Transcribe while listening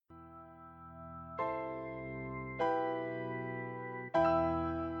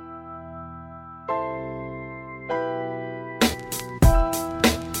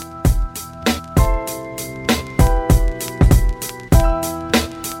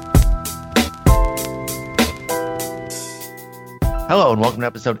Hello and welcome to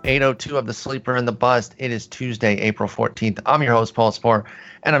episode 802 of The Sleeper and the Bust. It is Tuesday, April 14th. I'm your host, Paul Spohr,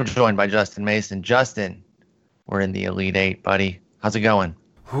 and I'm joined by Justin Mason. Justin, we're in the Elite Eight, buddy. How's it going?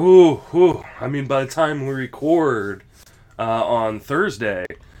 I mean, by the time we record on Thursday,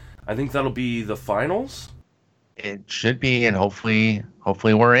 I think that'll be the finals. It should be, and hopefully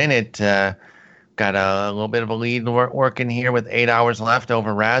we're in it. Got a little bit of a lead working here with 8 hours left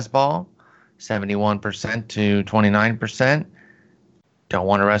over Razzball, 71% to 29%. Don't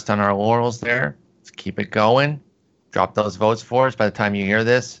want to rest on our laurels there. Let's keep it going. Drop those votes for us. By the time you hear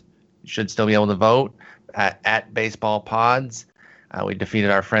this, you should still be able to vote at Baseball Pods. We defeated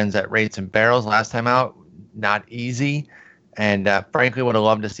our friends at Rates and Barrels last time out. Not easy. And frankly, would have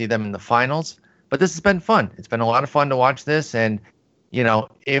loved to see them in the finals. But this has been fun. It's been a lot of fun to watch this. And, you know,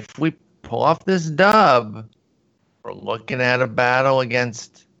 if we pull off this dub, we're looking at a battle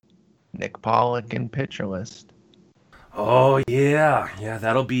against Nick Pollock and Pitcher List. Oh yeah,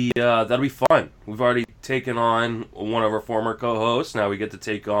 that'll be fun. We've already taken on one of our former co-hosts. Now we get to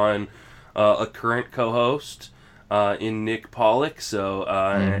take on a current co-host in Nick Pollock. So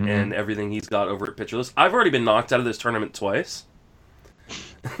and everything he's got over at Pitcher List. I've already been knocked out of this tournament twice.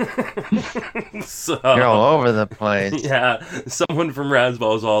 So you're all over the place. Yeah, someone from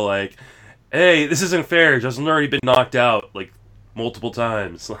Razzball is all like, "Hey, this isn't fair. Justin's already been knocked out like multiple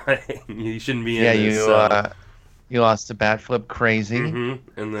times. Like, you shouldn't be in this." You lost to Bat Flip Crazy, and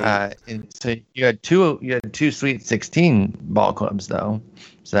then so you had two Sweet 16 ball clubs though,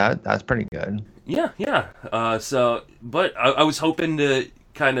 so that's pretty good. Yeah. But I was hoping to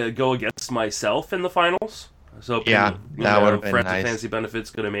kind of go against myself in the finals. So that would have been Friends nice. with Fantasy Benefits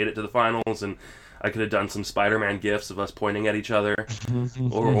could have made it to the finals, and I could have done some Spider-Man gifs of us pointing at each other,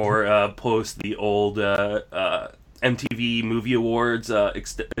 or post the old MTV Movie Awards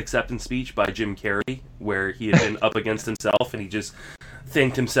acceptance speech by Jim Carrey, where he had been up against himself and he just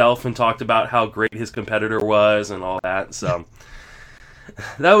thanked himself and talked about how great his competitor was and all that. So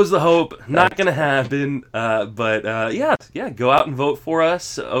that was the hope. Not going to happen. But go out and vote for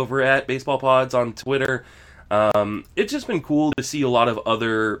us over at Baseball Pods on Twitter. It's just been cool to see a lot of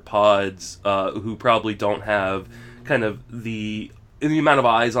other pods who probably don't have kind of the amount of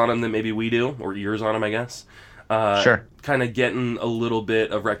eyes on them that maybe we do, or ears on them, I guess. Sure. Kind of getting a little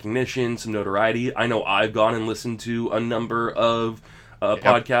bit of recognition, some notoriety. I know I've gone and listened to a number of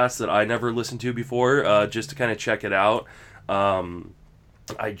podcasts that I never listened to before, just to kind of check it out.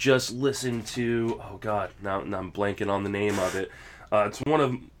 I just listened to, now I'm blanking on the name of it. It's one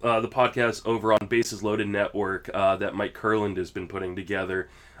of the podcasts over on Bases Loaded Network that Mike Kurland has been putting together.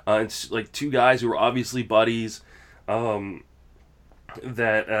 It's like two guys who are obviously buddies I'm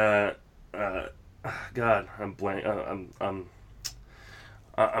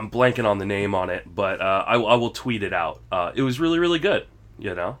blanking on the name on it, but I will tweet it out. It was really, really good.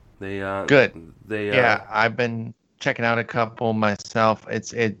 You know, I've been checking out a couple myself.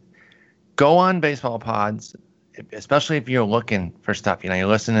 Go on Baseball Pods, especially if you're looking for stuff. You know, you're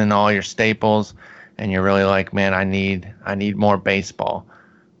listening to all your staples, and you're really like, man, I need more baseball.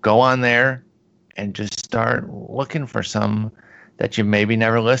 Go on there and just start looking for some that you maybe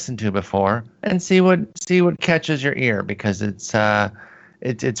never listened to before, and see what catches your ear, because it's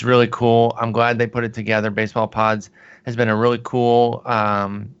really cool. I'm glad they put it together. Baseball Pods has been a really cool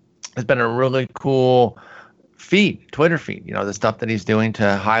feed, Twitter feed. You know, the stuff that he's doing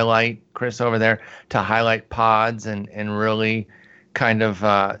to highlight Chris over there, to highlight pods and really kind of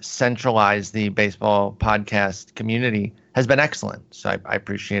centralize the baseball podcast community has been excellent. So I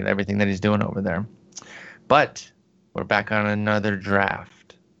appreciate everything that he's doing over there. But we're back on another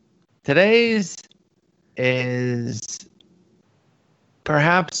draft. Today's is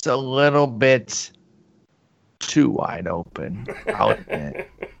perhaps a little bit too wide open, I'll admit.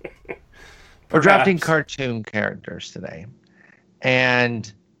 We're drafting cartoon characters today.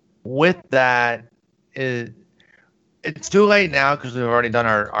 And with that, it's too late now because we've already done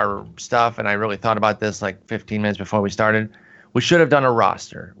our stuff, and I really thought about this like 15 minutes before we started. We should have done a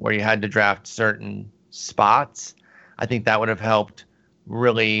roster where you had to draft certain spots. I think that would have helped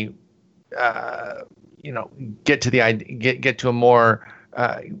really, get to the idea, get to a more,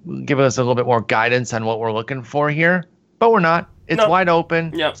 give us a little bit more guidance on what we're looking for here. But we're not. It's wide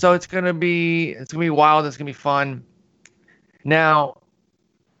open. Yep. So it's gonna be wild. It's gonna be fun. Now,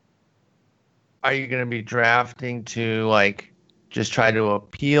 are you gonna be drafting to like just try to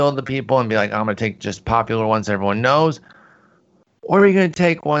appeal to people and be like, I'm gonna take just popular ones that everyone knows, or are you gonna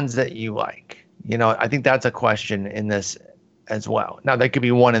take ones that you like? You know, I think that's a question in this as well. Now, they could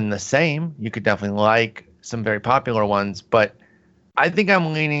be one and the same. You could definitely like some very popular ones, but I think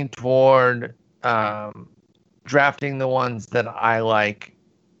I'm leaning toward drafting the ones that I like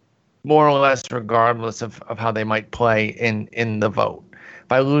more or less regardless of how they might play in the vote.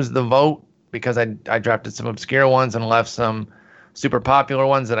 If I lose the vote because I drafted some obscure ones and left some super popular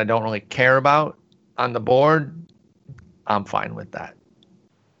ones that I don't really care about on the board, I'm fine with that.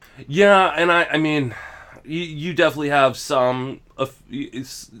 Yeah, and I mean, you definitely have some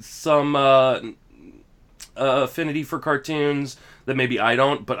affinity for cartoons that maybe I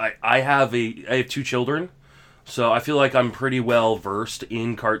don't, but I have 2 children, so I feel like I'm pretty well versed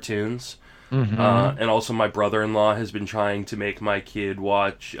in cartoons. And also my brother-in-law has been trying to make my kid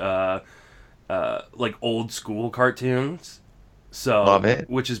watch like old school cartoons. So, Love it.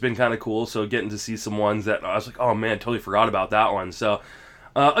 which has been kind of cool. So getting to see some ones that I was like, oh man, totally forgot about that one. So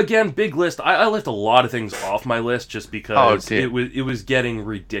again, big list. I left a lot of things off my list just because it was getting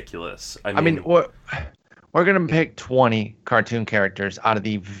ridiculous. I mean we're gonna pick 20 cartoon characters out of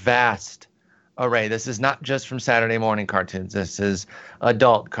the vast array. This is not just from Saturday morning cartoons. This is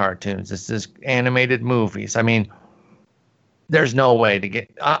adult cartoons. This is animated movies. I mean, there's no way to get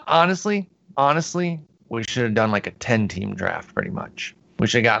honestly, we should have done like a 10-team draft pretty much. We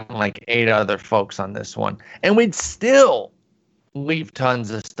should have gotten like 8 other folks on this one. And we'd still leave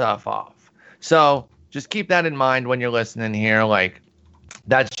tons of stuff off. So just keep that in mind when you're listening here. Like,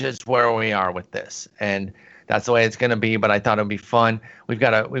 that's just where we are with this. And that's the way it's going to be, but I thought it would be fun. We've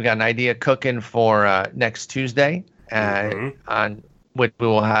got an idea cooking for next Tuesday, on which we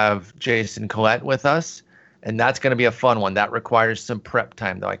will have Jason Collette with us, and that's going to be a fun one. That requires some prep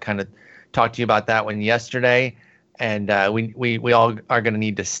time, though. I kind of talked to you about that one yesterday, and we all are going to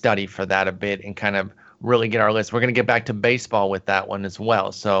need to study for that a bit and kind of really get our list. We're going to get back to baseball with that one as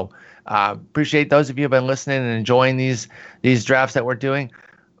well. So appreciate those of you who have been listening and enjoying these drafts that we're doing.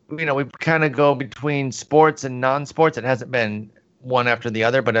 You know, we kind of go between sports and non-sports. It hasn't been one after the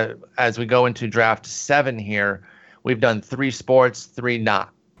other, but as we go into draft 7 here, we've done 3 sports, 3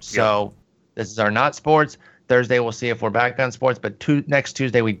 not. So this is our not sports. Thursday, we'll see if we're back on sports, but next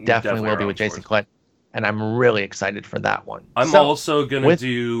Tuesday, we definitely will be with Jason Collette, and I'm really excited for that one. I'm also going to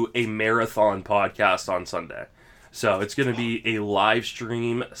do a marathon podcast on Sunday. So it's going to be a live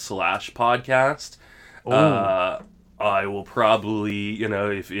stream / podcast. I will probably, you know,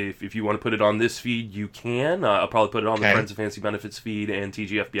 if you want to put it on this feed, you can. I'll probably put it on the Friends of Fancy Benefits feed and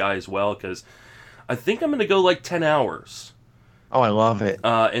TGFBI as well, because I think I'm going to go like 10 hours. Oh, I love it.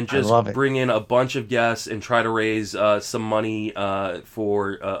 And just bring in a bunch of guests and try to raise some money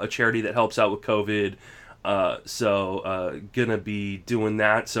for a charity that helps out with COVID. So gonna be doing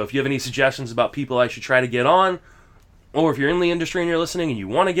that. So if you have any suggestions about people I should try to get on, or if you're in the industry and you're listening and you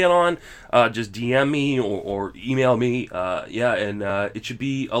want to get on, just DM me or email me. And it should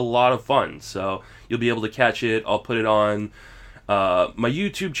be a lot of fun. So you'll be able to catch it. I'll put it on my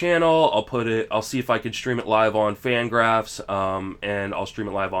YouTube channel. I'll see if I can stream it live on Fangraphs, and I'll stream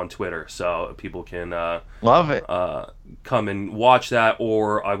it live on Twitter, so people can love it. Come and watch that,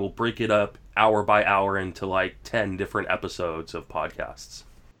 or I will break it up hour by hour into like 10 different episodes of podcasts.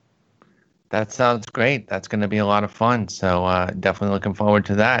 That sounds great. That's going to be a lot of fun. So definitely looking forward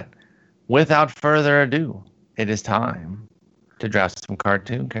to that. Without further ado, it is time to draft some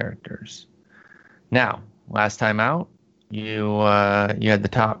cartoon characters. Now, last time out, you had the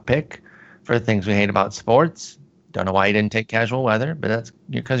top pick for things we hate about sports. Don't know why you didn't take casual weather, but that's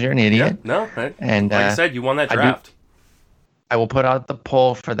because you're an idiot. Yeah, and like I said, you won that draft. I will put out the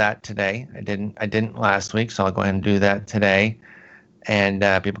poll for that today. I didn't last week, so I'll go ahead and do that today, and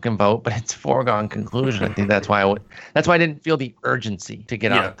people can vote. But it's a foregone conclusion. I think that's why I didn't feel the urgency to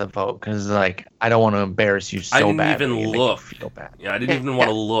get out the vote, because like I don't want to embarrass you so bad. I didn't even look. Feel bad. Yeah, I didn't even want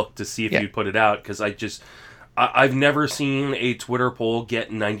to look to see if you put it out, because I've never seen a Twitter poll get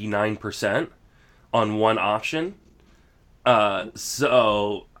 99% on one option.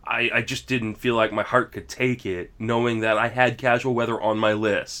 So I just didn't feel like my heart could take it, knowing that I had casual weather on my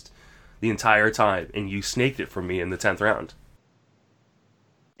list the entire time, and you snaked it from me in the 10th round.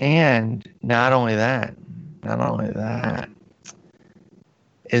 And not only that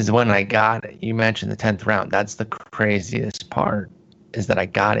is when I got it. You mentioned the 10th round. That's the craziest part, is that I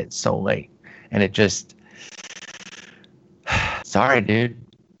got it so late, and it just... Sorry, dude.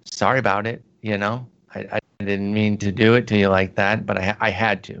 Sorry about it. You know, I didn't mean to do it to you like that, but I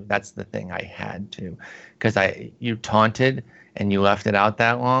had to. That's the thing. I had to, because you taunted and you left it out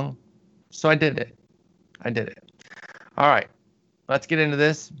that long. So I did it. All right. Let's get into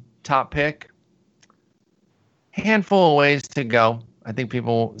this top pick. Handful of ways to go. I think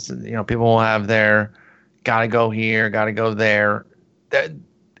people will have their gotta go here, gotta go there.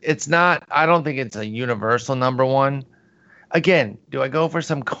 It's not, I don't think it's a universal number one. Again, do I go for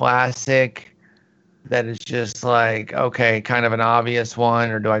some classic that is just like, okay, kind of an obvious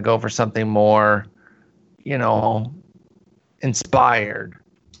one, or do I go for something more, you know, inspired?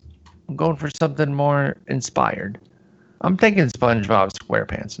 I'm going for something more inspired. I'm thinking SpongeBob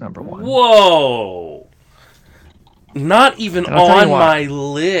SquarePants #1. Whoa! Not even And I'll tell you on what, my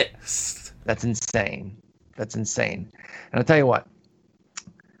list. that's insane. That's insane. And I'll tell you what,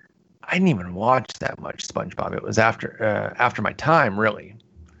 I didn't even watch that much SpongeBob. It was after my time, really.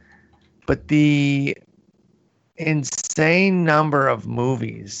 But the insane number of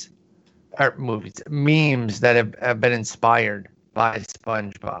memes that have been inspired by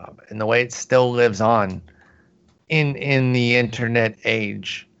SpongeBob, and the way it still lives on in the internet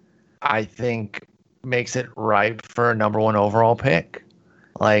age, I think makes it ripe for a #1 overall pick.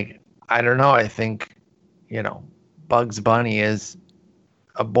 Like, I don't know. I think, Bugs Bunny is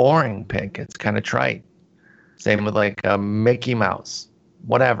a boring pick. It's kind of trite. Same with like Mickey Mouse,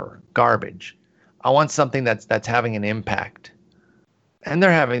 whatever, garbage. I want something that's having an impact, and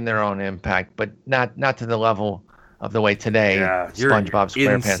they're having their own impact, but not to the level of the way today SpongeBob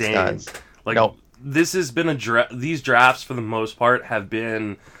SquarePants insane. does. Like, nope. This has been these drafts for the most part have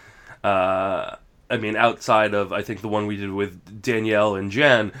been, I mean, outside of I think the one we did with Danielle and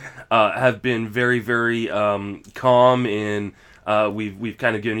Jen, have been very, very calm in. We've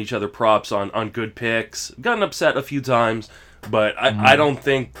kind of given each other props on good picks. Gotten upset a few times, but I don't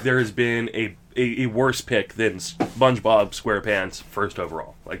think there has been a worse pick than SpongeBob SquarePants first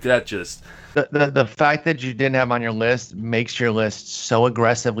overall. Like, that just The fact that you didn't have him on your list makes your list so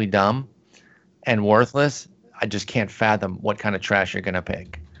aggressively dumb and worthless. I just can't fathom what kind of trash you're gonna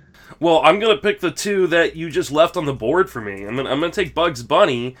pick. Well, I'm gonna pick the two that you just left on the board for me. I'm gonna take Bugs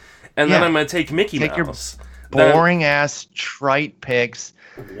Bunny, and then I'm gonna take Mickey Mouse. Boring ass trite picks.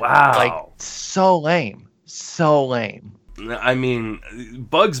 Wow. Like, so lame. So lame. I mean,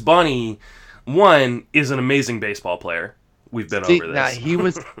 Bugs Bunny, one, is an amazing baseball player. We've been over this. Now, he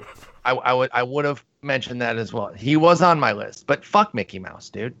was. I would have mentioned that as well. He was on my list, but fuck Mickey Mouse,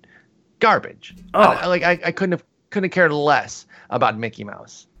 dude. Garbage. Oh. I couldn't have cared less about Mickey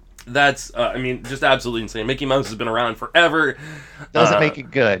Mouse. That's, I mean, just absolutely insane. Mickey Mouse has been around forever. Doesn't make it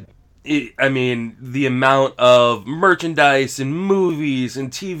good. I mean, the amount of merchandise and movies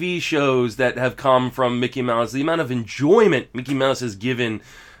and TV shows that have come from Mickey Mouse, the amount of enjoyment Mickey Mouse has given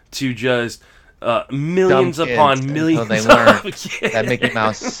to just millions upon millions they learn of kids. That Mickey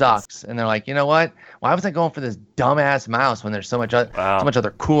Mouse sucks, and they're like, you know what? Why was I going for this dumbass mouse when there's so much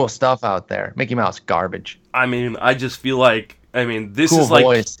other cool stuff out there? Mickey Mouse garbage. I mean, I just feel like, this cool is like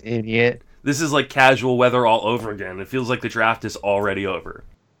voice, idiot. This is like casual weather all over again. It feels like the draft is already over.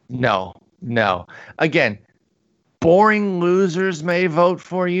 No. Again, boring losers may vote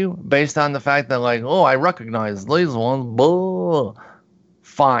for you based on the fact that, like, oh, I recognize these ones. Blah.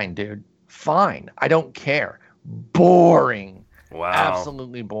 Fine, dude. Fine. I don't care. Boring. Wow.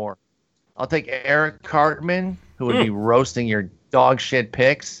 Absolutely boring. I'll take Eric Cartman, who would be roasting your dog shit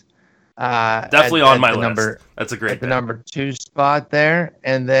picks. Definitely on my list. That's a great pick. The #2 spot there.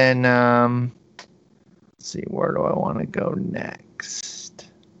 And then, let's see, where do I want to go next?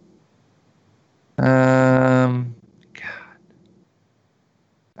 God.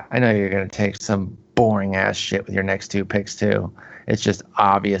 I know you're going to take some boring ass shit with your next 2 picks, too. It's just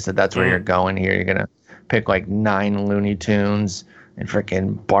obvious that that's where you're going here. You're going to pick like 9 Looney Tunes and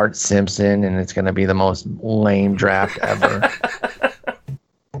freaking Bart Simpson, and it's going to be the most lame draft ever.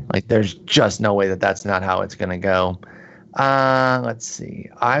 Like, there's just no way that that's not how it's going to go. Let's see.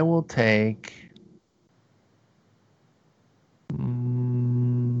 I will take...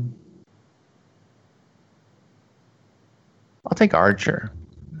 I'll take Archer.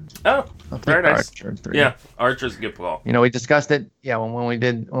 Oh, very nice. Archer 3. Yeah, Archer's a good call. We discussed it. Yeah, when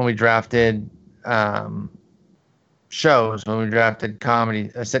we drafted shows, when we drafted comedy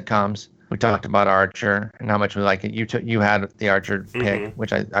sitcoms, we talked about Archer and how much we like it. You had the Archer pick,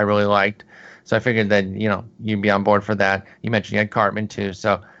 which I really liked. So I figured that you'd be on board for that. You mentioned you had Cartman too,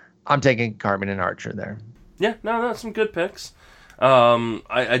 so I'm taking Cartman and Archer there. Yeah, no, that's some good picks.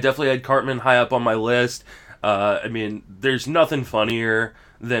 I definitely had Cartman high up on my list. I mean, there's nothing funnier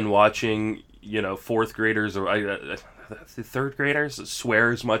than watching, fourth graders or third graders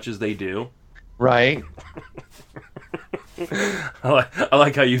swear as much as they do. Right. I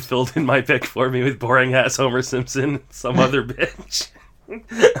like how you filled in my pick for me with boring ass Homer Simpson, some other bitch.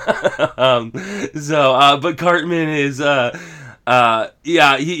 But Cartman is,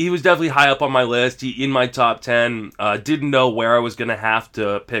 he was definitely high up on my list. He in my top 10. Didn't know where I was gonna have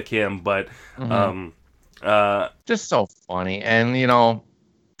to pick him, but just so funny. And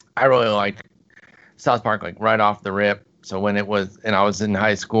I really liked South Park, like, right off the rip. So when it was, and I was in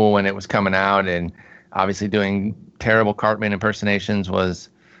high school when it was coming out, and obviously doing terrible Cartman impersonations was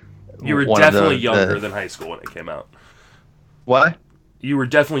You were one of definitely the younger than high school when it came out. what? You were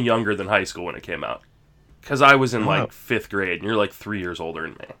definitely younger than high school when it came out. Because I was in, Oh. like, 5th grade, and you're, like, 3 years older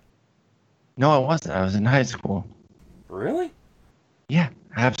than me. No, I wasn't. I was in high school. Really? Yeah,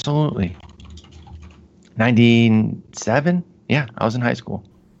 absolutely. 97? Yeah, I was in high school.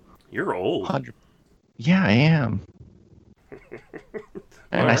 You're old. 100. Yeah, I am.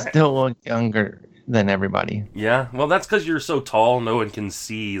 And I Alright. still look younger than everybody. Yeah, well, that's because you're so tall, no one can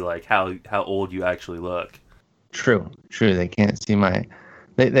see, like, how old you actually look. True. They can't see my.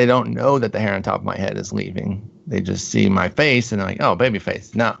 They don't know that the hair on top of my head is leaving. They just see my face and they're like, "Oh, baby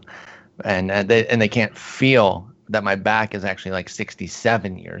face." No, and they can't feel that my back is actually like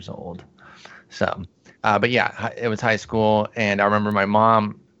 67 years old. So, but yeah, it was high school, and I remember my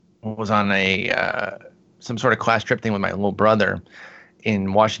mom was on a some sort of class trip thing with my little brother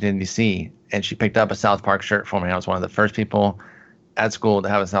in Washington D.C. and she picked up a South Park shirt for me. I was one of the first people at school to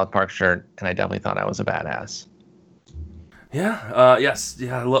have a South Park shirt, and I definitely thought I was a badass. Yeah, yes,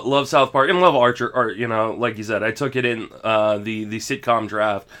 yeah, I love South Park and love Archer. Or, you know, like you said, I took it in the sitcom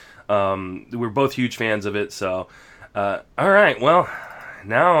draft. We're both huge fans of it, so... all right, well,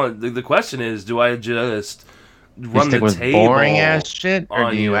 now the question is, do I just run stick the with table boring ass shit, or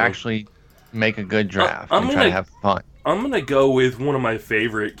on do you actually make a good draft and try to have fun? I'm going to go with one of my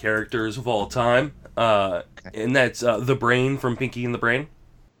favorite characters of all time, and that's the Brain from Pinky and the Brain.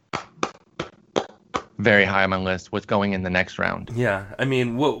 Very high on my list. What's going in the next round? Yeah, I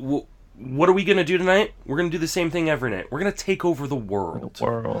mean, what are we going to do tonight? We're going to do the same thing every night. We're going to take over the world. The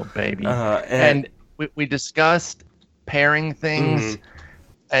world, baby. And we discussed pairing things,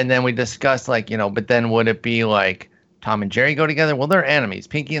 and then we discussed, like, but then would it be like Tom and Jerry go together? Well, they're enemies.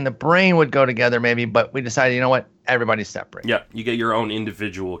 Pinky and the Brain would go together maybe, but we decided, you know what? Everybody's separate. Yeah, you get your own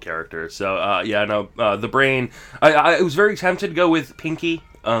individual character. So, the Brain... I was very tempted to go with Pinky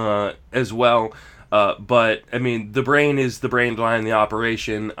as well. But, I mean, the Brain is the brain behind the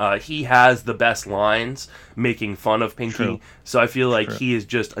operation. He has the best lines making fun of Pinky. True. So I feel like he is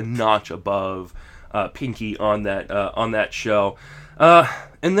just a notch above Pinky on that show.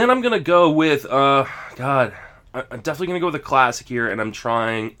 And then I'm going to go with, I'm definitely going to go with a classic here, and I'm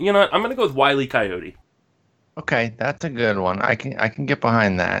trying... You know what? I'm going to go with Wile E. Coyote. Okay, that's a good one. I can get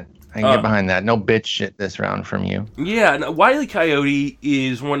behind that. Get behind that. No bitch shit this round from you. Yeah, no, Wile E. Coyote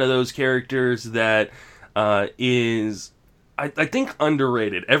is one of those characters that is, I think,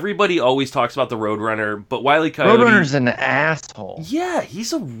 underrated. Everybody always talks about the Roadrunner, but Wile E. Coyote... Roadrunner's an asshole. Yeah,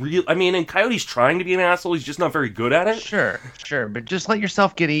 he's a real... I mean, and Coyote's trying to be an asshole, he's just not very good at it. Sure, but just let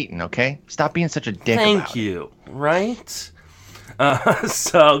yourself get eaten, okay? Stop being such a dick Thank you, right?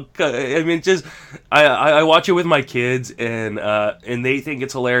 So, I mean, just... I watch it with my kids, and they think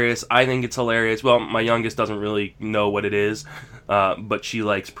it's hilarious. I think it's hilarious. Well, my youngest doesn't really know what it is, but she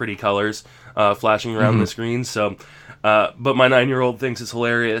likes pretty colors flashing around the screen, so... but my 9-year-old thinks it's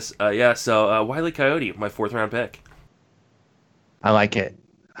hilarious. So Wile E. Coyote, my 4th round pick. I like it.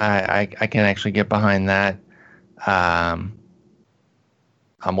 I can actually get behind that. I'm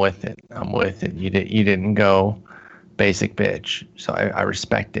with it. You didn't go basic bitch, so I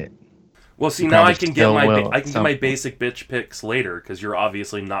respect it. Well, see, You now I probably can still get will my at some point. basic bitch picks later because you're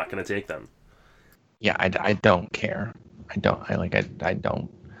obviously not going to take them. Yeah, I don't care. I don't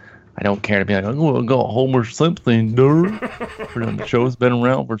care to be like, oh, we'll go Homer Simpson, dude. The show's been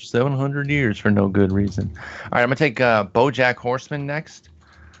around for 700 years for no good reason. All right, I'm gonna take BoJack Horseman next,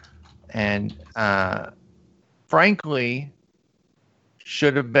 and frankly,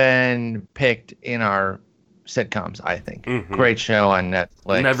 should have been picked in our sitcoms. I think great show on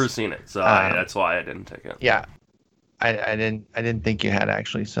Netflix. Never seen it, so that's why I didn't take it. Yeah, I didn't think you had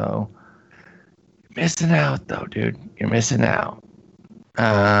actually. So you're missing out, though, dude. You're missing out.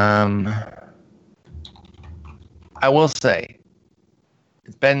 I will say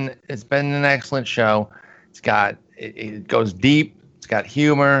it's been an excellent show. It goes deep. It's got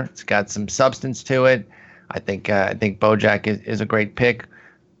humor. It's got some substance to it. I think BoJack is a great pick.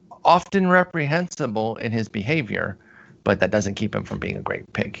 Often reprehensible in his behavior, but that doesn't keep him from being a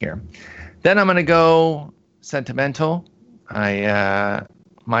great pick here. Then I'm gonna go sentimental.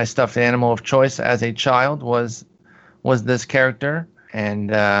 My stuffed animal of choice as a child was this character.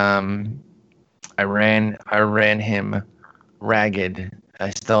 And I ran him ragged. I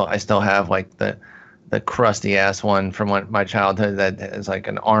still have like the crusty ass one from my childhood that is like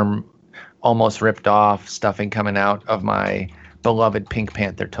an arm almost ripped off, stuffing coming out of my beloved Pink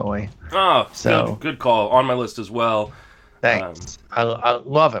Panther toy. Oh, so good call. On my list as well. Thanks. I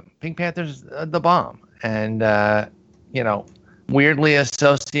love him. Pink Panther's the bomb, and weirdly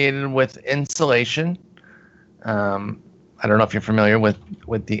associated with insulation. I don't know if you're familiar with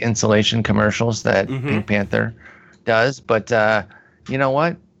the insulation commercials that Pink Panther does, but you know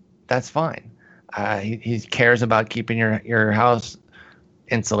what? That's fine. He cares about keeping your house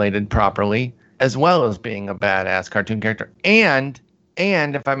insulated properly, as well as being a badass cartoon character. And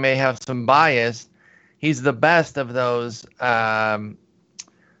if I may have some bias, he's the best of those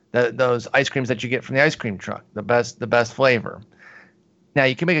those ice creams that you get from the ice cream truck. The best flavor. Now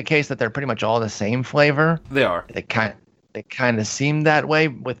you can make a case that they're pretty much all the same flavor. They are. They kind of seem that way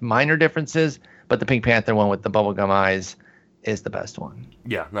with minor differences, but the Pink Panther one with the bubblegum eyes is the best one.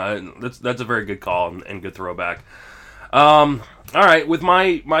 Yeah, no, that's a very good call and good throwback. All right, with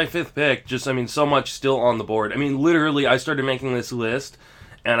my fifth pick, so much still on the board. Literally, I started making this list,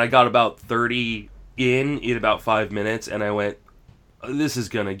 and I got about 30 in about 5 minutes, and I went, this is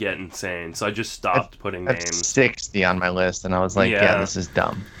gonna get insane. So I just stopped putting names. 60 on my list, and I was like, yeah this is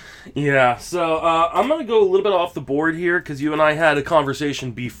dumb. Yeah, so I'm going to go a little bit off the board here, because you and I had a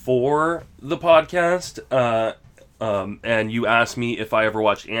conversation before the podcast, and you asked me if I ever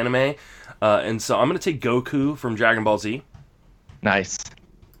watched anime, and so I'm going to take Goku from Dragon Ball Z. Nice.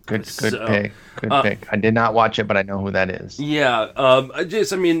 Good pick. Good pick. I did not watch it, but I know who that is. Yeah,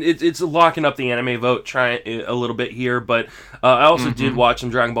 it's locking up the anime vote trying a little bit here, but I also did watch some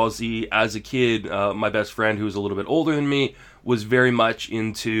Dragon Ball Z as a kid. My best friend, who was a little bit older than me, was very much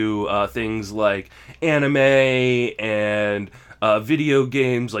into things like anime and video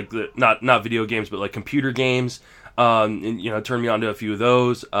games, like not video games, but like computer games. And turned me on to a few of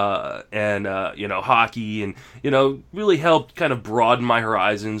those, and hockey, and really helped kind of broaden my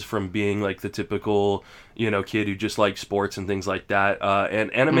horizons from being like the typical kid who just liked sports and things like that.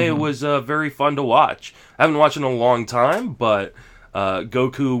 And anime was very fun to watch. I haven't watched it in a long time, but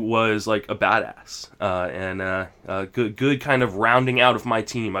Goku was like a badass, and good kind of rounding out of my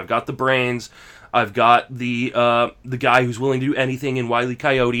team. I've got the brains. I've got the guy who's willing to do anything in Wile E.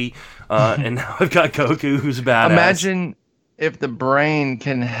 Coyote, and now I've got Goku, who's a badass. Imagine if the brain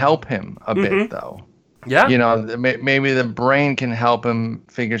can help him a bit, though. Yeah. Maybe the brain can help him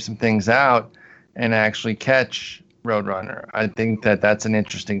figure some things out and actually catch Roadrunner. I think that's an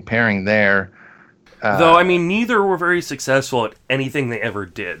interesting pairing there. Though, neither were very successful at anything they ever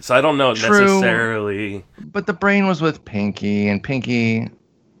did, so I don't know necessarily. But the brain was with Pinky, and Pinky's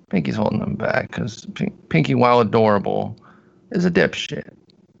holding them back, because Pinky, while adorable, is a dipshit.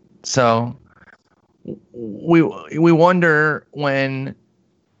 So we wonder when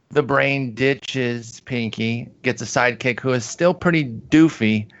the brain ditches Pinky, gets a sidekick who is still pretty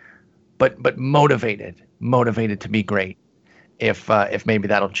doofy, but motivated to be great. If maybe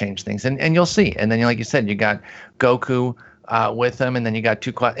that'll change things, and you'll see. And then, like you said, you got Goku with them, and then you got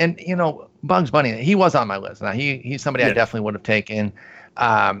and Bugs Bunny. He was on my list. Now he's somebody I definitely would have taken.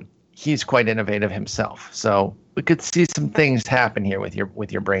 He's quite innovative himself, so we could see some things happen here with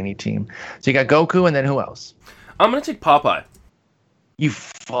your brainy team. So you got Goku, and then who else? I'm gonna take Popeye. You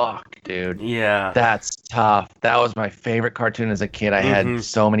fuck, dude. Yeah, that's tough. That was my favorite cartoon as a kid. I had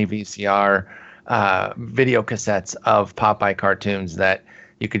so many VCR video cassettes of Popeye cartoons that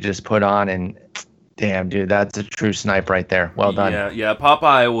you could just put on, and damn, dude, that's a true snipe right there. Well done. Yeah.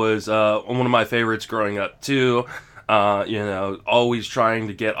 Popeye was one of my favorites growing up too. Always trying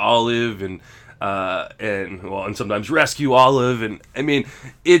to get Olive and sometimes rescue Olive, and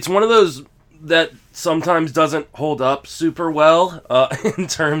it's one of those that sometimes doesn't hold up super well in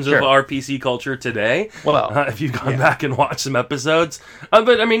terms of our PC culture today. Well, if you've gone back and watched some episodes,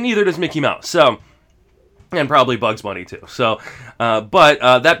 but neither does Mickey Mouse. So, and probably Bugs Bunny too. So, but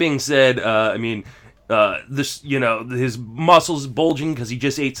that being said, his muscles bulging because he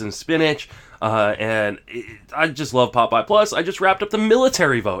just ate some spinach. I just love Popeye. Plus, I just wrapped up the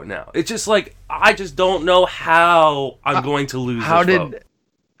military vote now. It's just like, I just don't know how I'm going to lose this vote.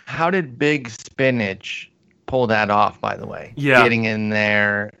 How did Big Spinach pull that off, by the way? Yeah. Getting in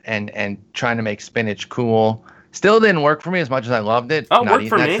there and trying to make spinach cool. Still didn't work for me as much as I loved it. Oh, it worked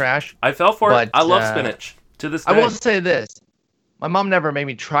for me. Trash. I fell for it. I love spinach to this day. I will say this. My mom never made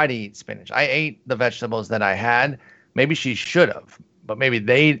me try to eat spinach. I ate the vegetables that I had. Maybe she should have. But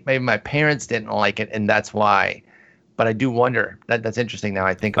maybe my parents didn't like it, and that's why. But I do wonder. That's interesting now.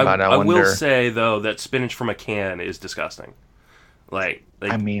 I think about it. I wonder. Will say, though, that spinach from a can is disgusting. If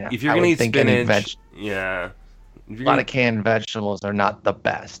you're going to eat spinach, a lot of canned vegetables are not the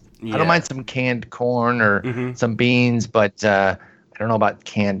best. Yeah. I don't mind some canned corn or some beans, but I don't know about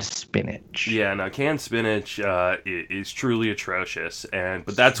canned spinach. Yeah, no, canned spinach is truly atrocious,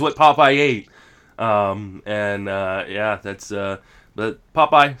 but that's what Popeye ate. That's... But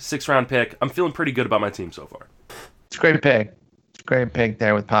Popeye, 6th round pick. I'm feeling pretty good about my team so far. It's a great pick. It's a great pick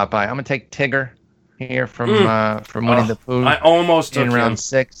there with Popeye. I'm gonna take Tigger here from Winnie the Pooh. I almost took in round him.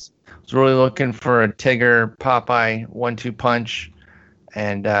 6. I was really looking for a Tigger Popeye 1-2 punch,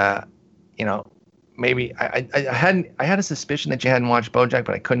 and maybe I had a suspicion that you hadn't watched BoJack,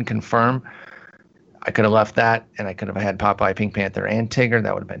 but I couldn't confirm. I could have left that, and I could have had Popeye, Pink Panther, and Tigger.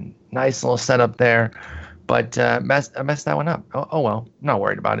 That would have been a nice little setup there, but I messed that one up. Oh well, I'm not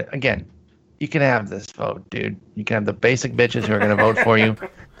worried about it. Again, you can have this vote, dude. You can have the basic bitches who are going to vote for you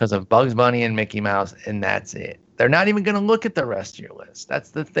because of Bugs Bunny and Mickey Mouse, and that's it. They're not even going to look at the rest of your list.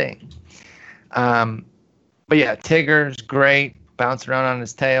 That's the thing. But yeah, Tigger's great. Bounce around on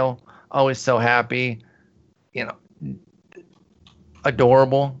his tail. Always so happy.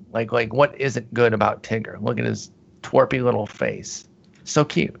 Adorable. Like what isn't good about Tigger? Look at his twerpy little face. So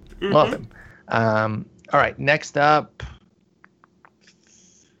cute. Mm-hmm. Love him. All right, next up.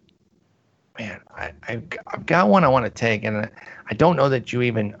 Man, I've got one I want to take, and I don't know that you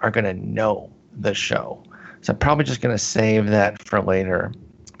even are going to know the show. So I'm probably just going to save that for later.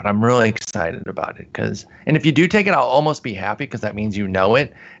 But I'm really excited about it and if you do take it, I'll almost be happy because that means you know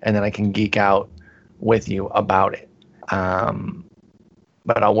it, and then I can geek out with you about it.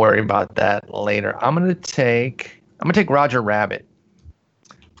 But I'll worry about that later. I'm gonna take Roger Rabbit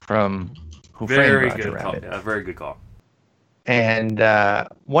from Who Framed Roger Rabbit. Yeah, very good call. And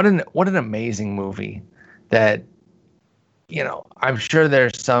what an amazing movie that I'm sure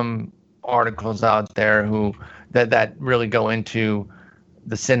there's some articles out there that really go into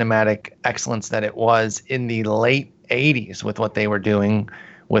the cinematic excellence that it was in the late 80s with what they were doing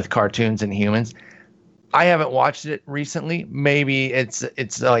with cartoons and humans. I haven't watched it recently. Maybe it's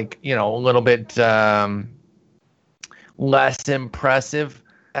like, a little bit less impressive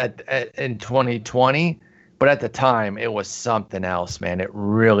in 2020, but at the time it was something else, man. It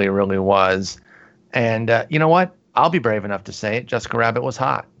really, really was. And you know what? I'll be brave enough to say it. Jessica Rabbit was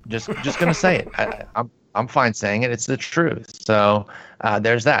hot. Just gonna say it. I'm fine saying it. It's the truth. So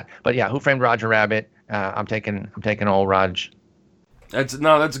there's that. But yeah, Who Framed Roger Rabbit? I'm taking old Raj. That's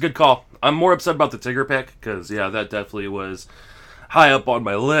a good call. I'm more upset about the Tigger pick because that definitely was high up on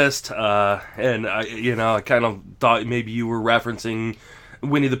my list. And I kind of thought maybe you were referencing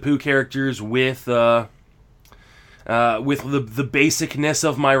Winnie the Pooh characters with the basicness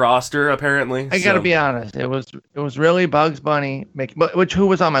of my roster. Apparently, I gotta be honest. It was really Bugs Bunny, who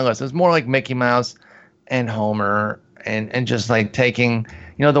was on my list. It was more like Mickey Mouse and Homer, and just like taking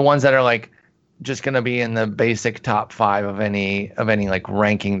the ones that are like just going to be in the basic top 5 of any like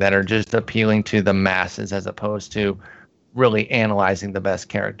ranking that are just appealing to the masses as opposed to really analyzing the best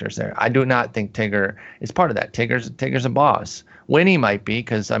characters there. I do not think Tigger is part of that. Tigger's a boss. Winnie might be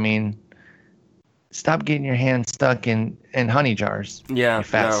because stop getting your hands stuck in honey jars. Yeah, you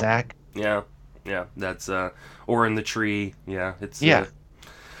fat sack. Yeah, that's or in the tree. Yeah, it's yeah.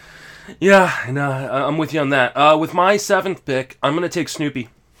 I'm with you on that. With my 7th pick, I'm gonna take Snoopy.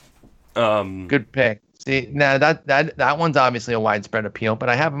 Good pick. See, now that one's obviously a widespread appeal, but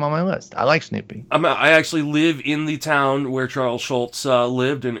I have him on my list. I like Snoopy. I actually live in the town where Charles Schulz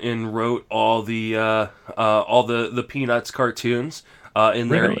lived and wrote all the Peanuts cartoons.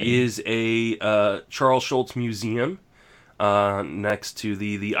 And there is a Charles Schulz museum next to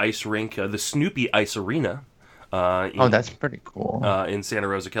the ice rink, the Snoopy Ice Arena. That's pretty cool. In Santa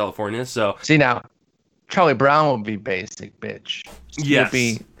Rosa, California. So see now, Charlie Brown will be basic bitch.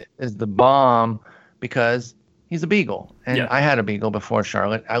 Snoopy is the bomb because he's a beagle, and I had a beagle before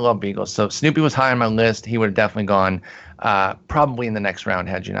Charlotte. I love beagles, so Snoopy was high on my list. He would have definitely gone probably in the next round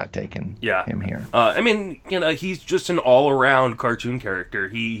had you not taken him here. I mean, he's just an all-around cartoon character.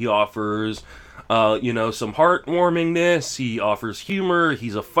 He offers some heartwarmingness. He offers humor.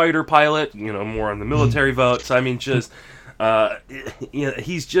 He's a fighter pilot. More on the military votes. I mean, just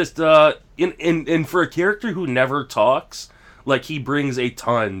he's just and for a character who never talks, like he brings a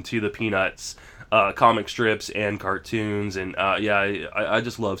ton to the Peanuts comic strips and cartoons, and I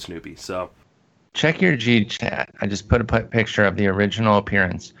just love Snoopy. So check your G chat. I just put a picture of the original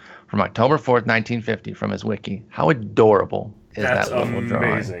appearance from October 4th, 1950 from his wiki. How adorable is that little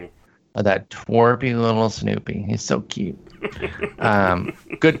drawing of that twerpy little Snoopy? He's so cute.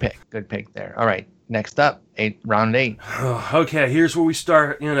 Good pick there. All right, next up, round 8. Okay, here's where we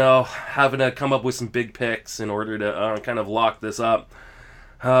start, having to come up with some big picks in order to kind of lock this up.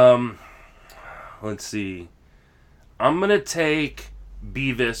 Let's see. I'm going to take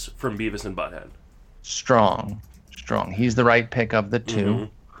Beavis from Beavis and Butthead. Strong. He's the right pick of the two. Mm-hmm.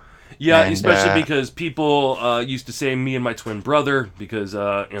 Yeah, and, especially because people used to say me and my twin brother because,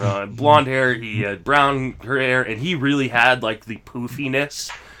 I had blonde hair, he had brown hair, and he really had, like, the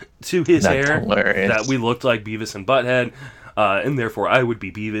poofiness to his That's hair hilarious. that we looked like Beavis and Butthead, and therefore I would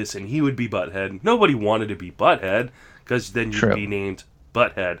be Beavis and he would be Butthead. Nobody wanted to be Butthead, because then you'd be named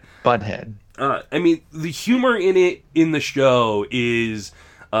Butthead. Butthead. I mean, the humor in the show is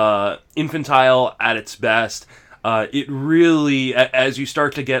infantile at its best. It really, as you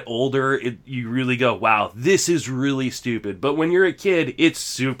start to get older, you really go, wow, this is really stupid. But when you're a kid, it's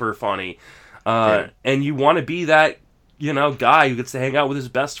super funny. And you want to be that, guy who gets to hang out with his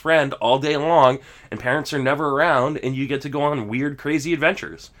best friend all day long, and parents are never around, and you get to go on weird, crazy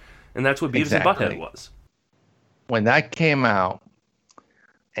adventures. And that's what Beavis and Butthead was. When that came out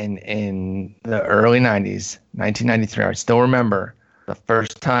in the early 90s, 1993, I still remember the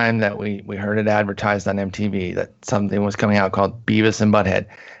first time that we heard it advertised on MTV that something was coming out called Beavis and Butthead.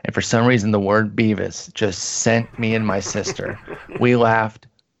 And for some reason, the word Beavis just sent me and my sister. We laughed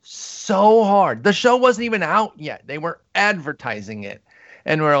so hard. The show wasn't even out yet. They were advertising it.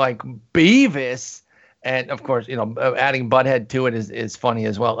 And we're like, Beavis? And of course, adding Butthead to it is funny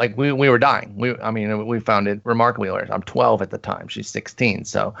as well. Like we were dying. We found it remarkably hilarious. I'm 12 at the time. She's 16.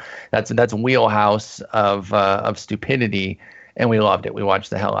 So that's a wheelhouse of stupidity. And we loved it. We watched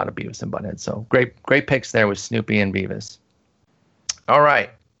the hell out of Beavis and Butthead. So great picks there with Snoopy and Beavis. All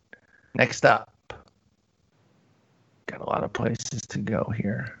right. Next up. Got a lot of places to go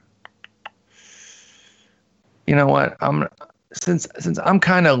here. You know what? Since I'm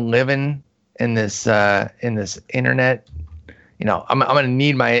kind of living in this internet, I'm gonna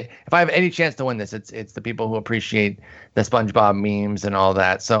need if I have any chance to win this, it's the people who appreciate the SpongeBob memes and all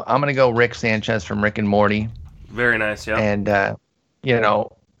that. So I'm gonna go Rick Sanchez from Rick and Morty. Very nice, yeah. And,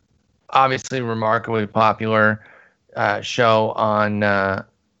 obviously remarkably popular show on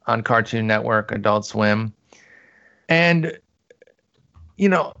Cartoon Network, Adult Swim. And,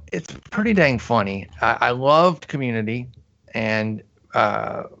 it's pretty dang funny. I loved Community. And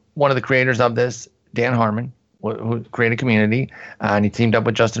one of the creators of this, Dan Harmon, who created Community, and he teamed up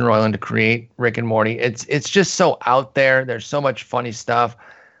with Justin Roiland to create Rick and Morty. It's just so out there. There's so much funny stuff.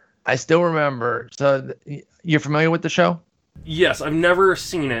 I still remember. So you're familiar with the show? Yes, I've never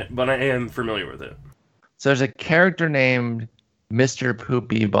seen it, but I am familiar with it. So there's a character named Mr.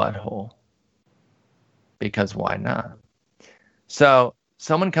 Poopy Butthole. Because why not? So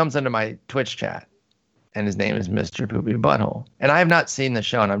someone comes into my Twitch chat, and his name is Mr. Poopy Butthole. And I have not seen the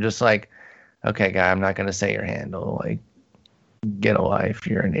show, and I'm just like, okay, guy, I'm not going to say your handle. Like, get a life.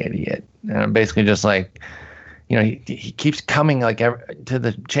 You're an idiot. And I'm basically just like, he keeps coming to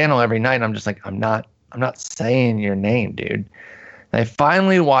the channel every night. And I'm just like, I'm not saying your name, dude. And I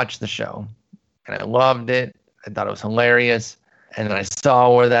finally watched the show, and I loved it. I thought it was hilarious. And then I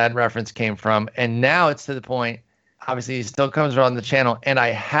saw where that reference came from. And now it's to the point, obviously he still comes around the channel, and I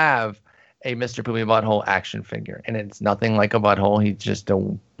have a Mr. Poopy Butthole action figure. And it's nothing like a butthole. He's just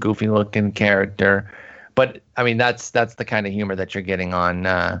a goofy looking character. But I mean, that's the kind of humor that you're getting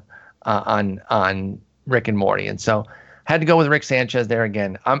on Rick and Morty. And so had to go with Rick Sanchez there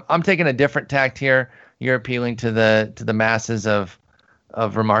again. I'm taking a different tact here. You're appealing to the masses of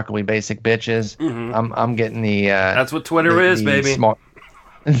remarkably basic bitches. Mm-hmm. I'm getting the that's what Twitter is, baby. Smart...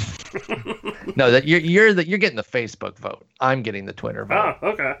 No, that you're getting the Facebook vote. I'm getting the Twitter vote. Oh,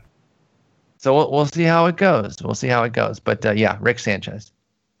 okay. So we'll see how it goes. But yeah, Rick Sanchez.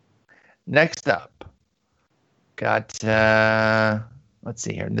 Next up, got let's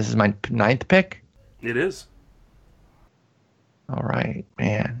see here. This is my 9th pick. It is. All right,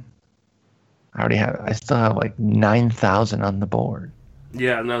 man. I still have like 9,000 on the board.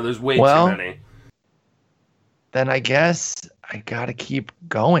 Yeah, no, there's way too many. Then I guess I gotta keep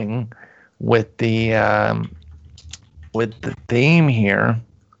going with the theme here.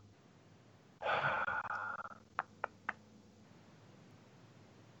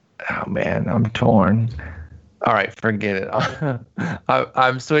 Oh man, I'm torn. All right, forget it.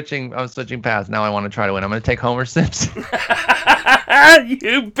 I'm switching paths. Now I want to try to win. I'm going to take Homer Simpson.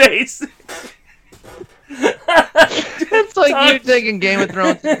 You basic. It's like you taking Game of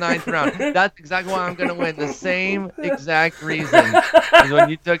Thrones in the 9th round. That's exactly why I'm going to win. The same exact reason. Is when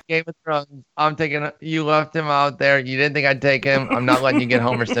you took Game of Thrones, I'm taking. You left him out there. You didn't think I'd take him. I'm not letting you get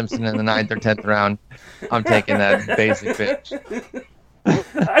Homer Simpson in the 9th or 10th round. I'm taking that basic bitch.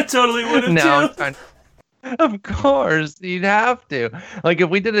 I totally would have too. Of course, you'd have to. Like if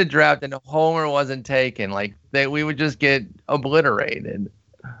we did a draft and Homer wasn't taken, we would just get obliterated.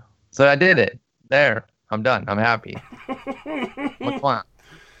 So I did it. There, I'm done. I'm happy. What's on?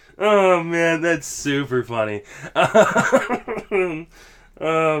 Oh man, that's super funny. Oh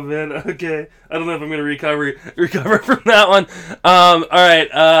man, okay. I don't know if I'm gonna recover from that one. All right.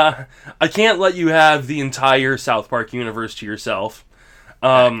 I can't let you have the entire South Park universe to yourself.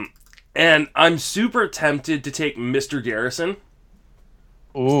 And I'm super tempted to take Mr. Garrison.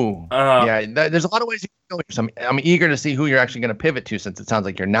 Ooh, yeah. There's a lot of ways you can go here. So I'm eager to see who you're actually going to pivot to, since it sounds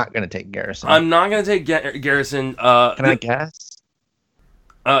like you're not going to take Garrison. I'm not going to take Garrison. Can I guess?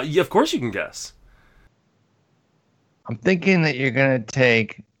 Yeah, of course you can guess. I'm thinking that you're going to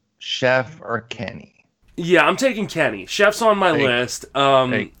take Chef or Kenny. Yeah, I'm taking Kenny. Chef's on my list.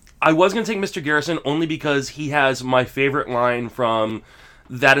 I was going to take Mr. Garrison only because he has my favorite line from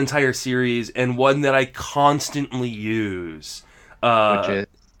that entire series, and one that I constantly use. Which is?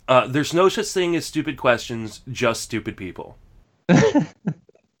 There's no such thing as stupid questions, just stupid people.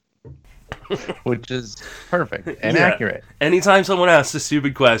 Which is perfect and accurate. Anytime someone asks a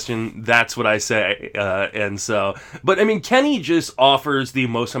stupid question, that's what I say. But I mean, Kenny just offers the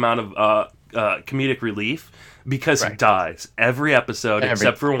most amount of comedic relief because he dies every episode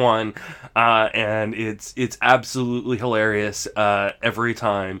except for one, and it's absolutely hilarious every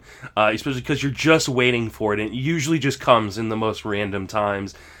time, especially because you're just waiting for it, and it usually just comes in the most random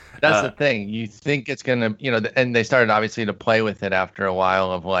times. That's the thing. You think it's gonna, and they started obviously to play with it after a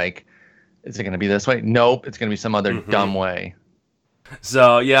while of like, is it gonna be this way? Nope, it's gonna be some other dumb way.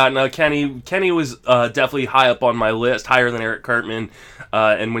 So yeah, no, Kenny was definitely high up on my list, higher than Eric Cartman.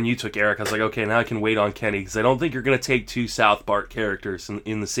 And when you took Eric, I was like, okay, now I can wait on Kenny, because I don't think you're going to take two South Park characters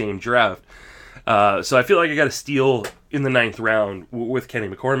in the same draft. So I feel like I got to steal in the 9th round with Kenny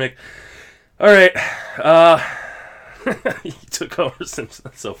McCormick. All right. He took over Simpson.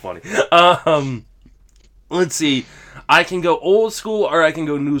 That's so funny. Let's see. I can go old school or I can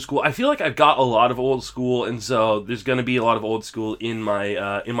go new school. I feel like I've got a lot of old school, and so there's going to be a lot of old school in my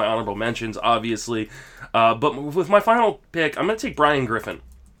honorable mentions, obviously. But with my final pick, I'm going to take Brian Griffin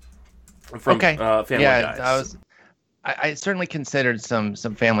from Family Guy. I certainly considered some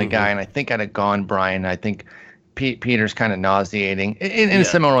Family Guy, and I think I'd have gone Brian. I think Peter's kind of nauseating in a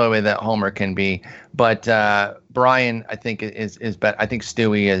similar way that Homer can be, but Brian, I think is better. I think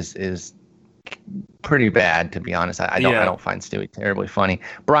Stewie is pretty bad, to be honest. I don't find Stewie terribly funny.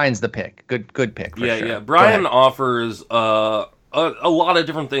 Brian's the pick. Good pick. For sure. Brian offers a lot of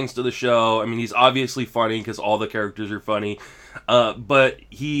different things to the show. I mean, he's obviously funny because all the characters are funny, but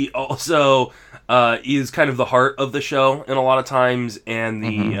he also is kind of the heart of the show in a lot of times, and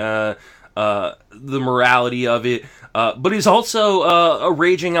the morality of it. But he's also a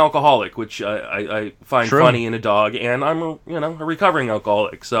raging alcoholic, which I find funny in a dog, and I'm a recovering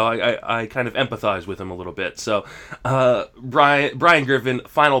alcoholic, so I kind of empathize with him a little bit. So Brian Griffin,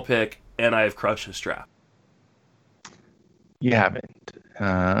 final pick, and I have crushed his draft. You haven't,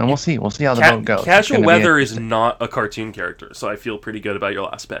 and we'll see how the vote goes. Casual Weather is not a cartoon character, so I feel pretty good about your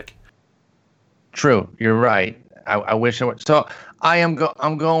last pick. True, you're right. I wish I would. So I'm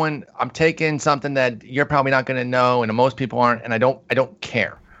taking something that you're probably not going to know, and most people aren't, and I don't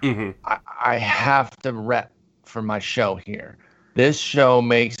care. I have to rep for my show here. This show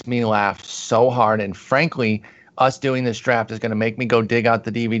makes me laugh so hard, and frankly, us doing this draft is going to make me go dig out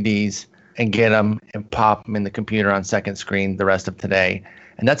the DVDs and get them and pop them in the computer on second screen the rest of today.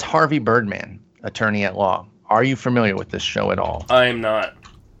 And that's Harvey Birdman, Attorney at Law. Are you familiar with this show at all? I am not.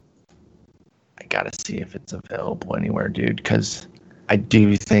 I gotta see if it's available anywhere, dude, because I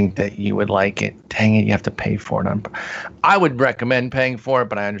do think that you would like it. Dang it, you have to pay for it. I would recommend paying for it,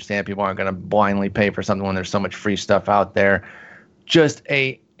 but I understand people aren't going to blindly pay for something when there's so much free stuff out there. Just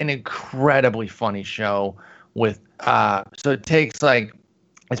an incredibly funny show with so it takes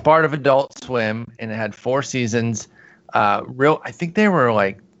it's part of Adult Swim, and it had 4 seasons. I think they were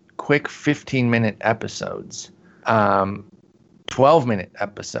like quick 15-minute episodes, 12-minute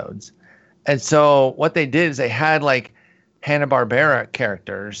episodes. And so what they did is they had like Hanna-Barbera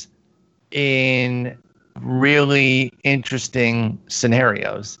characters in really interesting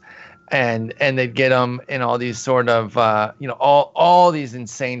scenarios, and they'd get them in all these sort of all these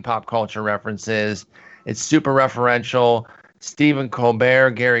insane pop culture references. It's super referential. Stephen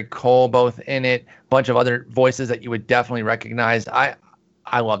Colbert, Gary Cole, both in it. A bunch of other voices that you would definitely recognize. I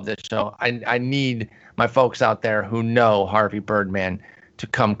love this show. I need my folks out there who know Harvey Birdman to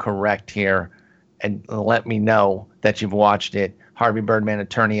come correct here and let me know that you've watched it. Harvey Birdman,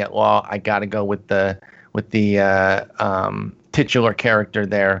 Attorney at Law. I got to go with the titular character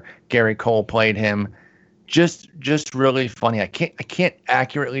there. Gary Cole played him. Just really funny. I can't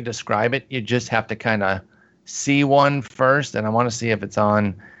accurately describe it. You just have to kind of see one first, and I want to see if it's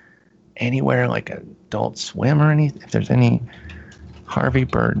on anywhere like Adult Swim or anything. If there's any Harvey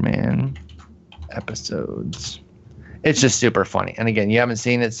Birdman episodes. It's just super funny. And again, you haven't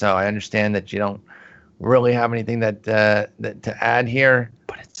seen it, so I understand that you don't really have anything that to add here.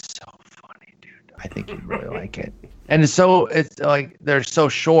 But it's so funny, dude. I think you'd really like it. And it's like they're so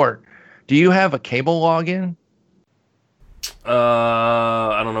short. Do you have a cable login?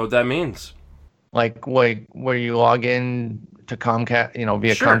 I don't know what that means. Like where you log in to Comcast,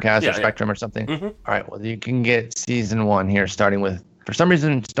 via Sure. Comcast Yeah, or Spectrum or something? Mm-hmm. All right. Well, you can get season 1 here, starting with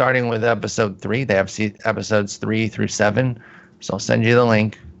episode 3. They have episodes 3 through 7. So I'll send you the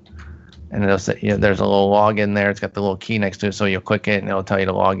link, and it'll say there's a little login there. It's got the little key next to it, so you'll click it, and it'll tell you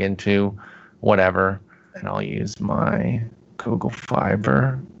to log into whatever. And I'll use my Google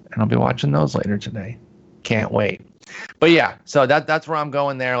Fiber, and I'll be watching those later today. Can't wait. But yeah, so that's where I'm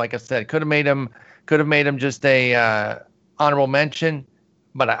going there. Like I said, could have made him just a honorable mention,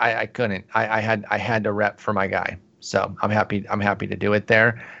 but I couldn't. I had to rep for my guy. So I'm happy to do it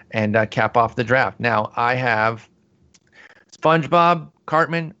there and cap off the draft. Now I have SpongeBob,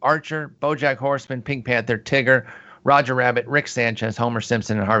 Cartman, Archer, BoJack Horseman, Pink Panther, Tigger, Roger Rabbit, Rick Sanchez, Homer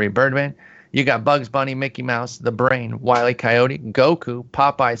Simpson, and Harvey Birdman. You got Bugs Bunny, Mickey Mouse, The Brain, Wile E. Coyote, Goku,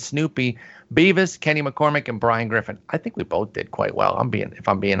 Popeye, Snoopy, Beavis, Kenny McCormick, and Brian Griffin. I think we both did quite well. If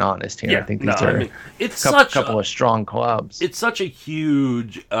I'm being honest here. Yeah, I think these are it's a couple of strong clubs. It's such a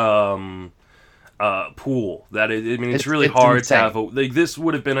huge pool that it's really hard insane. to have this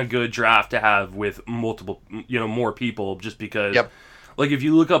would have been a good draft to have with multiple, more people, just because. Yep. Like if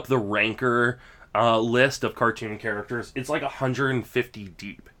you look up the ranker list of cartoon characters, it's like 150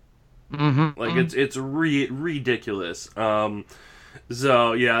 deep. Mm-hmm. Like it's ridiculous.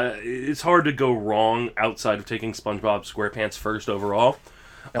 So yeah, it's hard to go wrong outside of taking SpongeBob SquarePants first overall,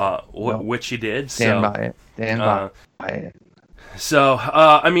 which you did. Stand by it. So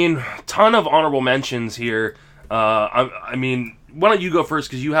ton of honorable mentions here. Why don't you go first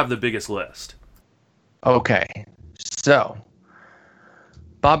because you have the biggest list? Okay, so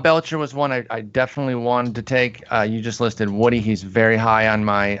Bob Belcher was one I definitely wanted to take. You just listed Woody. He's very high on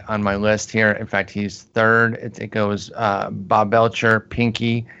my list here. In fact, he's third. It goes Bob Belcher,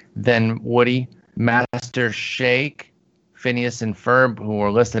 Pinky, then Woody, Master Shake, Phineas and Ferb, who were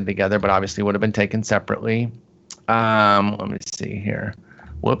listed together, but obviously would have been taken separately. Let me see here.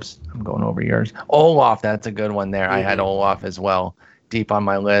 Whoops, I'm going over yours. Olaf, that's a good one there. Mm-hmm. I had Olaf as well, deep on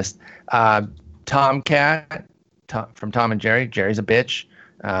my list. Tomcat from Tom and Jerry. Jerry's a bitch.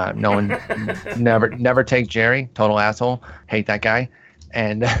 No one never take Jerry. Total asshole. Hate that guy.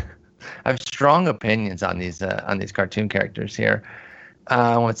 And I have strong opinions on these cartoon characters here.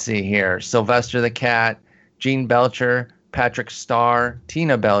 Let's see here. Sylvester the Cat, Gene Belcher, Patrick Starr,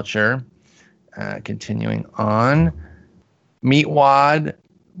 Tina Belcher. Continuing on. Meatwad,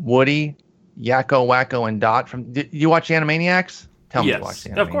 Woody, Yakko, Wacko, and Dot. Did you watch the Animaniacs? Tell me you watched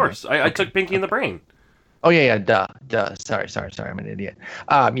the Animaniacs. Of course. I took Pinky in the Brain. Oh, yeah, duh. Sorry, I'm an idiot.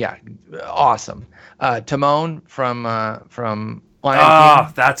 Yeah, awesome. Timon from Lion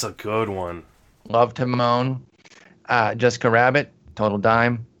King. That's a good one. Love Timon. Jessica Rabbit, total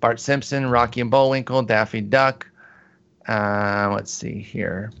dime. Bart Simpson, Rocky and Bullwinkle, Daffy Duck. Let's see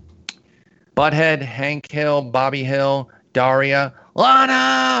here. Butthead, Hank Hill, Bobby Hill, Daria,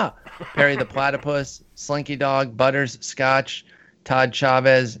 Lana, Perry the Platypus, Slinky Dog, Butters, Scotch, Todd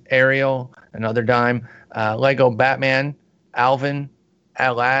Chavez, Ariel, another dime. Lego Batman, Alvin,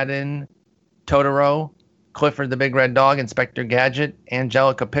 Aladdin, Totoro, Clifford the Big Red Dog, Inspector Gadget,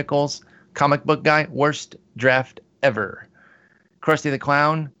 Angelica Pickles, Comic Book Guy, worst draft ever. Krusty the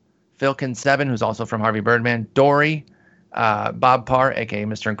Clown, Philkin 7, who's also from Harvey Birdman, Dory, Bob Parr, aka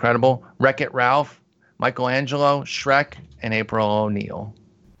Mr. Incredible, Wreck-It Ralph, Michelangelo, Shrek, and April O'Neil.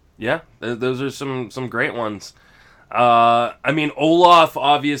 Yeah, those are some great ones. Olaf,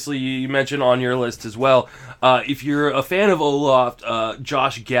 obviously, you mentioned on your list as well. If you're a fan of Olaf,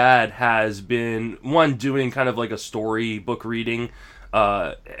 Josh Gad has been, doing kind of like a storybook reading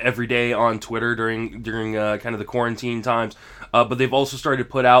every day on Twitter during kind of the quarantine times. But they've also started to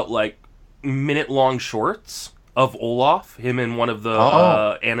put out, like, minute-long shorts of Olaf, him and one of the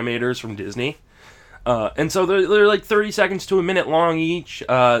animators from Disney. And so they're like 30 seconds to a minute long each.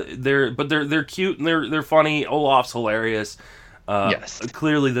 They're cute and they're funny. Olaf's hilarious. Yes,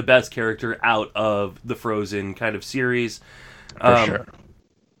 clearly the best character out of the Frozen kind of series. For sure.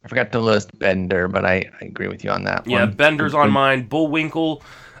 I forgot to list Bender, but I agree with you on that one. Yeah, Bender's on mine. Bullwinkle,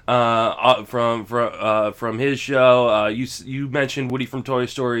 from his show. You mentioned Woody from Toy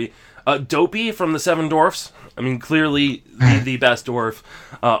Story. Dopey from the Seven Dwarfs. Clearly the best dwarf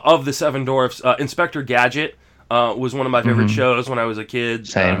of the Seven Dwarfs. Inspector Gadget was one of my favorite shows when I was a kid.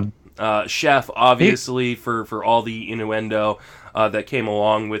 Same. Chef, obviously, for all the innuendo that came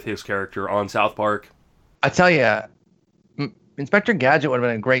along with his character on South Park. I tell you, Inspector Gadget would have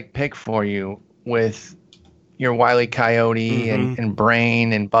been a great pick for you with your Wile E. Coyote and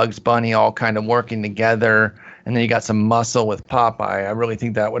Brain and Bugs Bunny all kind of working together and then you got some muscle with Popeye. I really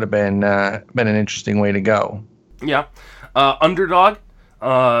think that would have been an interesting way to go. Yeah. Underdog,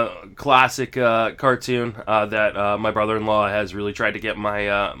 classic cartoon that my brother-in-law has really tried to get my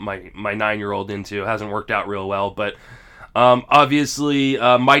 9-year-old into. Hasn't worked out real well, but obviously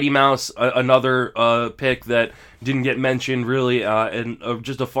Mighty Mouse, another pick that didn't get mentioned really, and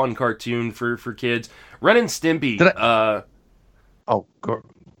just a fun cartoon for kids. Ren and Stimpy.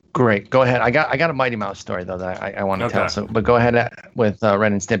 Great. Go ahead. I got a Mighty Mouse story though that I want to tell. So, but go ahead with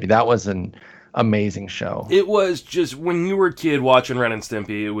Ren and Stimpy. That was an amazing show. It was just, when you were a kid watching Ren and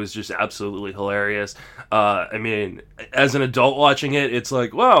Stimpy, it was just absolutely hilarious. I mean, as an adult watching it, it's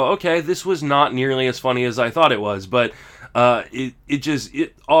like, wow, okay, this was not nearly as funny as I thought it was, but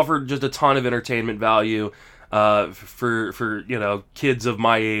it offered just a ton of entertainment value for kids of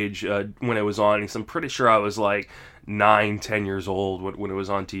my age when it was on. I'm pretty sure I was like 9-10 years old when it was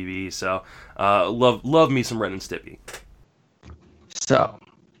on TV. So love me some Ren and Stimpy. So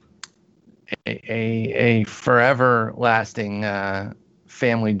a forever lasting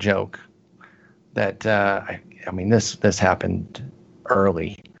family joke that I mean this happened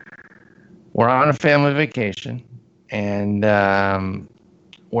early. We're on a family vacation, and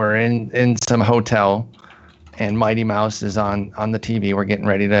we're in some hotel, and Mighty Mouse is on the TV. We're getting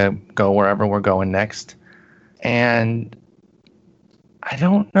ready to go wherever we're going next, and I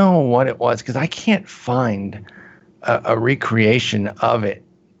don't know what it was because I can't find a recreation of it.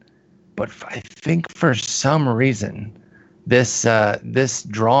 But I think for some reason, this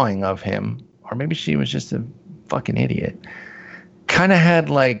drawing of him, or maybe she was just a fucking idiot, kind of had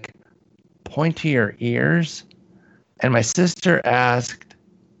like pointier ears. And my sister asked,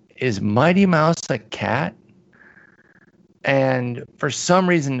 "Is Mighty Mouse a cat?" And for some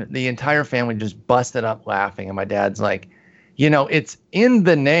reason, the entire family just busted up laughing. And my dad's like, it's in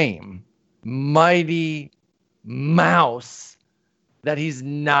the name, Mighty Mouse, that he's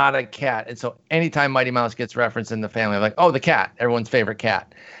not a cat. And so anytime Mighty Mouse gets referenced in the family, I'm like, oh, the cat, everyone's favorite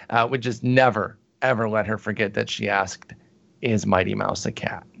cat. Would just never, ever let her forget that she asked, is Mighty Mouse a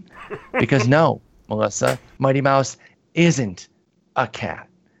cat? Because no, Melissa, Mighty Mouse isn't a cat,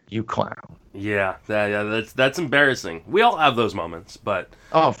 you clown. Yeah, that's embarrassing. We all have those moments, but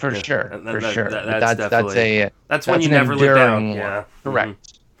for sure. That's when you never live down. Yeah,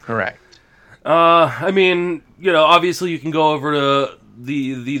 correct. I mean, obviously you can go over to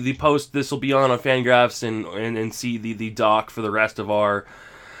the post this will be on Fangraphs and see the doc for the rest of our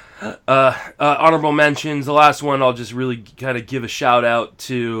honorable mentions. The last one I'll just really kind of give a shout out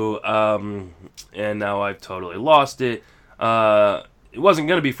to, and now I've totally lost it. It wasn't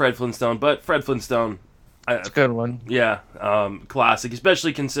going to be Fred Flintstone, but Fred Flintstone. It's a good one. Yeah, classic,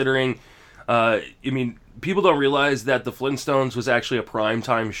 especially considering, people don't realize that the Flintstones was actually a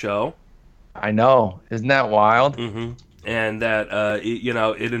primetime show. I know. Isn't that wild? Mm-hmm. And that,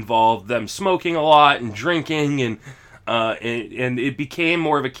 it involved them smoking a lot and drinking, and it became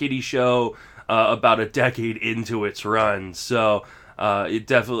more of a kiddie show about a decade into its run. So it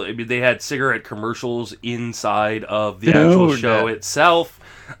definitely, they had cigarette commercials inside of the actual show itself.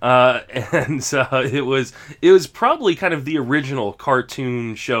 And so it was probably kind of the original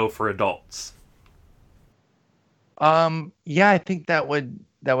cartoon show for adults. Yeah, I think that would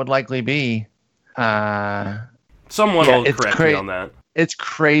likely be. Someone will correct me on that. It's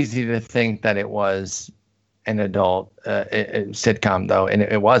crazy to think that it was an adult sitcom, though, and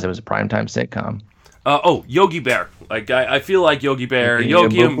it was a primetime sitcom. Yogi Bear. Like I feel like Yogi Bear,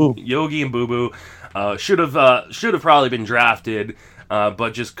 Yogi and Boo Boo should have probably been drafted,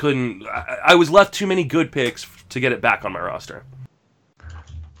 but just couldn't. I was left too many good picks to get it back on my roster.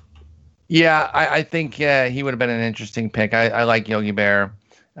 Yeah, I think he would have been an interesting pick. I like Yogi Bear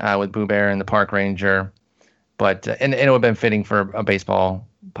with Boo Bear and the Park Ranger, but and it would have been fitting for a baseball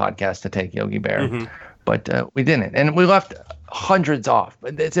podcast to take Yogi Bear, but we didn't, and we left hundreds off.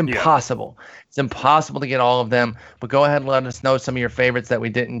 It's impossible. Yeah. It's impossible to get all of them. But go ahead and let us know some of your favorites that we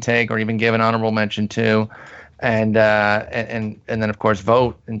didn't take, or even give an honorable mention to, and then of course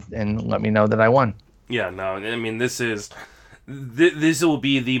vote and let me know that I won. Yeah, no, I mean this will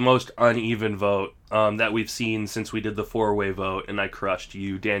be the most uneven vote that we've seen since we did the 4-way vote, and I crushed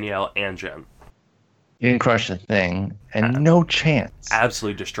you, Danielle, and Jen. You didn't crush a thing, and no chance.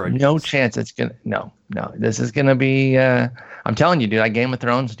 Absolutely destroyed. No chance. It's gonna. No. This is gonna be. I'm telling you, dude. I Game of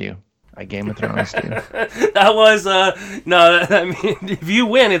Thrones you. That was no. I mean, if you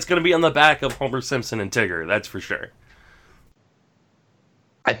win, it's gonna be on the back of Homer Simpson and Tigger. That's for sure.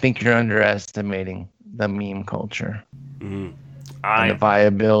 I think you're underestimating the meme culture. Mm-hmm. And the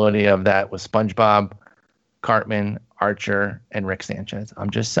viability of that with SpongeBob, Cartman, Archer, and Rick Sanchez. I'm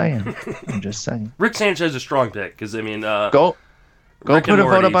just saying. Rick Sanchez is a strong pick because I mean, go Rick put a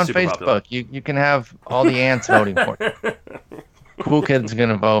vote up on super Facebook. popular. You can have all the ants voting for you. Cool Kid's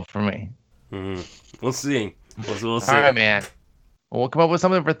gonna vote for me. Mm-hmm. We'll see. We'll see. All right, man. Well, we'll come up with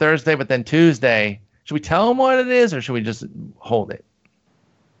something for Thursday, but then Tuesday, should we tell them what it is, or should we just hold it?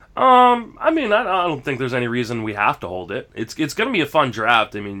 I mean, I don't think there's any reason we have to hold it. It's going to be a fun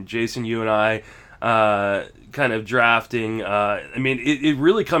draft. I mean, Jason, you and I, kind of drafting. I mean, it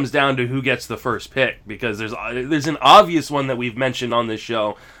really comes down to who gets the first pick because there's an obvious one that we've mentioned on this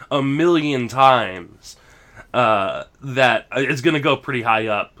show a million times. That it's going to go pretty high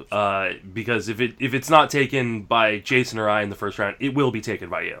up. Because if it's not taken by Jason or I in the first round, it will be taken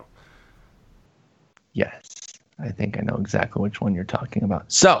by you. Yes. I think I know exactly which one you're talking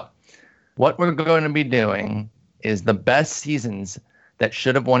about. So, what we're going to be doing is the best seasons that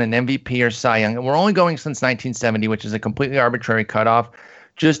should have won an MVP or Cy Young. And we're only going since 1970, which is a completely arbitrary cutoff,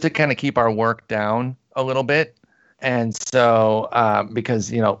 just to kind of keep our work down a little bit. And so,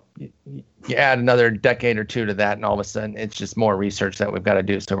 because, you add another decade or two to that, and all of a sudden it's just more research that we've got to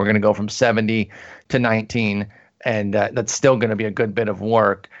do. So we're going to go from 70 to 19. And that's still going to be a good bit of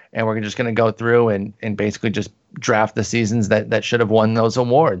work. And we're just going to go through and basically just draft the seasons that should have won those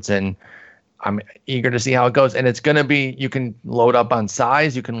awards. And I'm eager to see how it goes. And it's going to be, you can load up on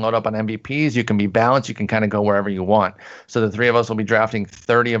size, you can load up on MVPs, you can be balanced, you can kind of go wherever you want. So the three of us will be drafting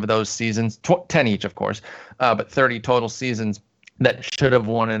 30 of those seasons, 10 each, of course, but 30 total seasons that should have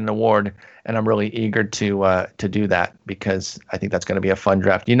won an award. And I'm really eager to do that because I think that's going to be a fun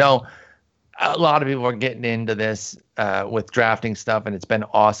draft. A lot of people are getting into this with drafting stuff, and it's been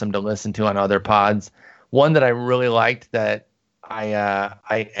awesome to listen to on other pods. One that I really liked that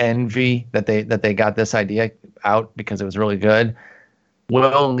I envy that they got this idea out because it was really good.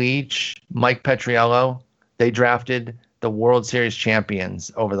 Will Leach, Mike Petriello, they drafted the World Series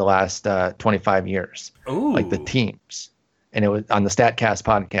champions over the last 25 years, Ooh. Like the teams. And it was on the StatCast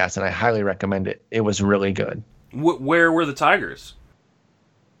podcast, and I highly recommend it. It was really good. Where were the Tigers?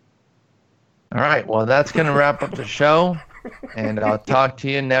 All right, well, that's going to wrap up the show, and I'll talk to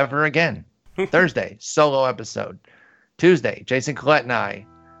you never again. Thursday, solo episode. Tuesday, Jason Collette and I.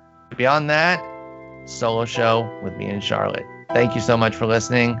 Beyond that, solo show with me and Charlotte. Thank you so much for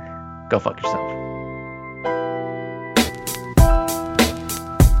listening. Go fuck yourself.